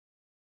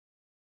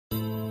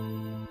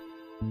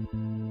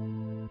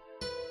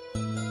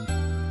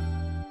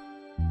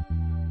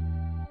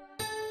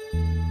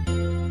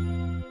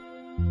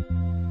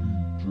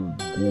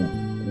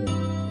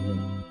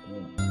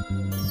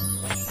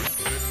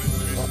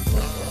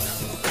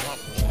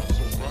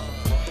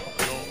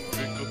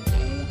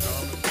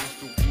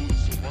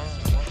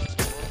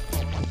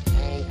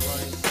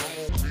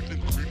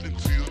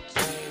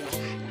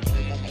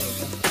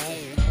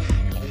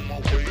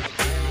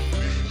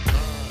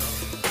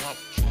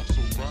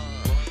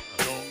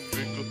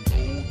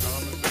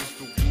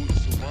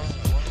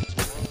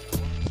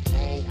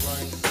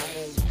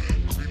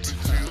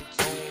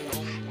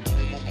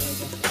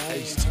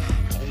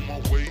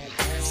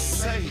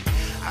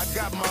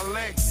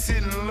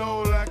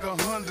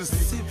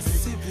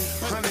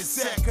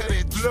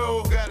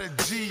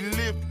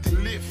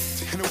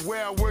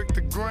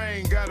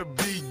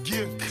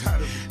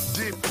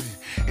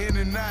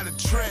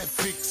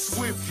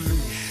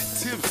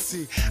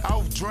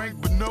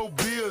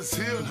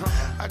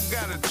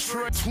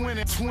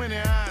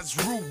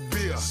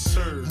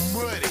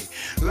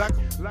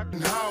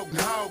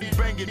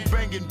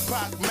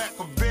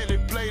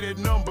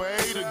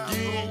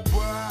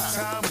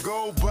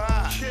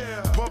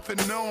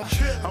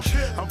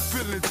I'm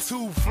feeling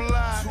too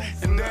fly,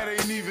 and that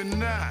ain't even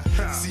now.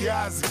 See,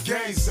 I was a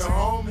gangster,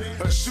 homie,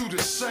 a shooter,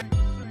 shake.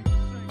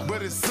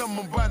 But it's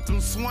something about them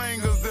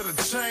swangers that'll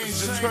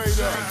change the trade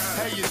up.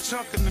 Hey, you're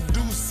chunking the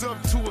deuce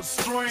up to a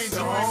stranger,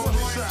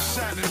 homie.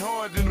 Shining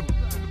hard in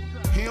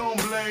the. He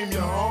don't blame you,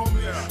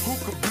 homie. Who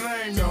could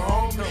blame you,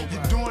 homie?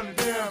 You're doing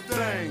the damn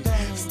thing.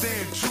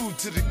 Staying true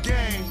to the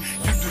game.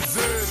 You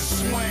deserve to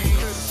swing.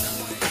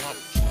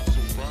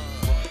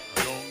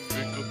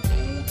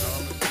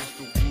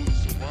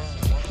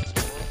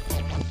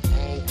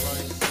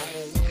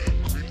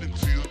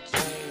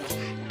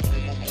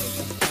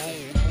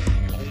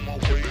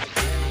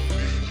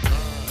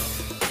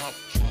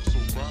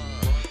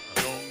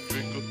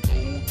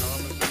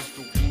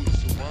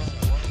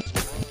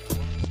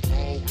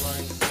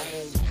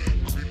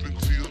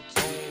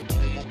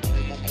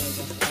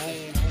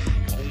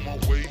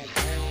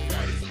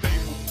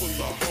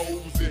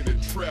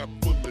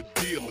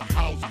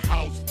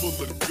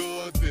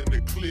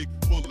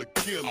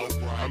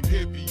 I'm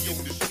heavy in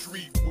the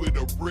street with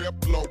a rep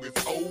long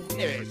as old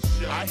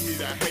ass. I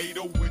hit a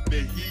hater with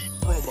the heat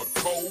from a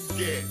cold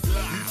gas.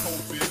 We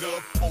posted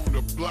up on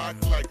the block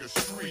like a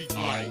street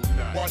light.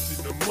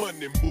 Watching the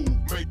money move,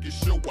 making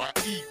sure I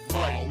eat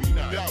right.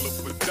 Dollar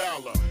for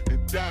dollar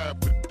and dime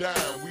for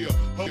dime. We a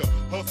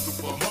hustle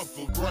for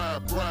hustle,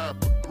 grind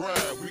for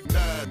grind. We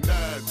 9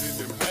 nines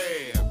in them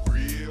half.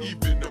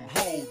 Even them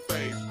whole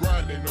things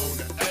grinding on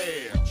the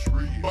ass.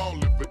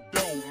 Ballin' for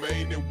dough,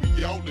 man, and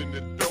we all in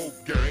the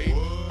dope game.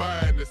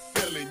 Buying and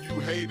selling, you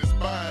haters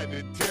buying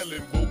and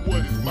telling, but what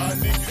is my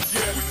niggas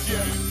yelling?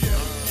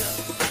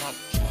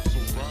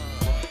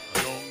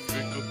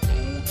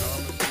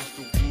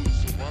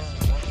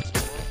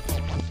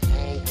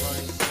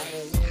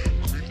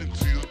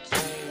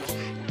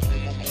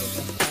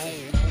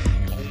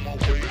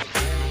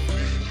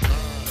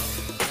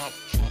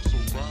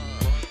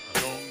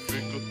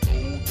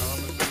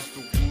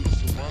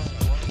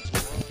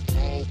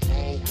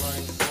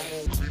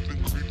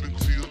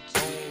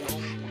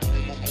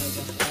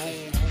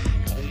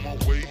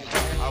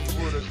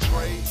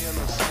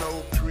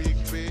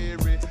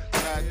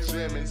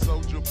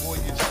 Soldier boy,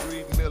 you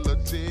street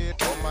military.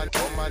 On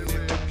my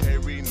Nikka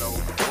carry no,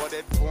 or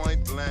that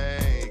point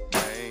blank.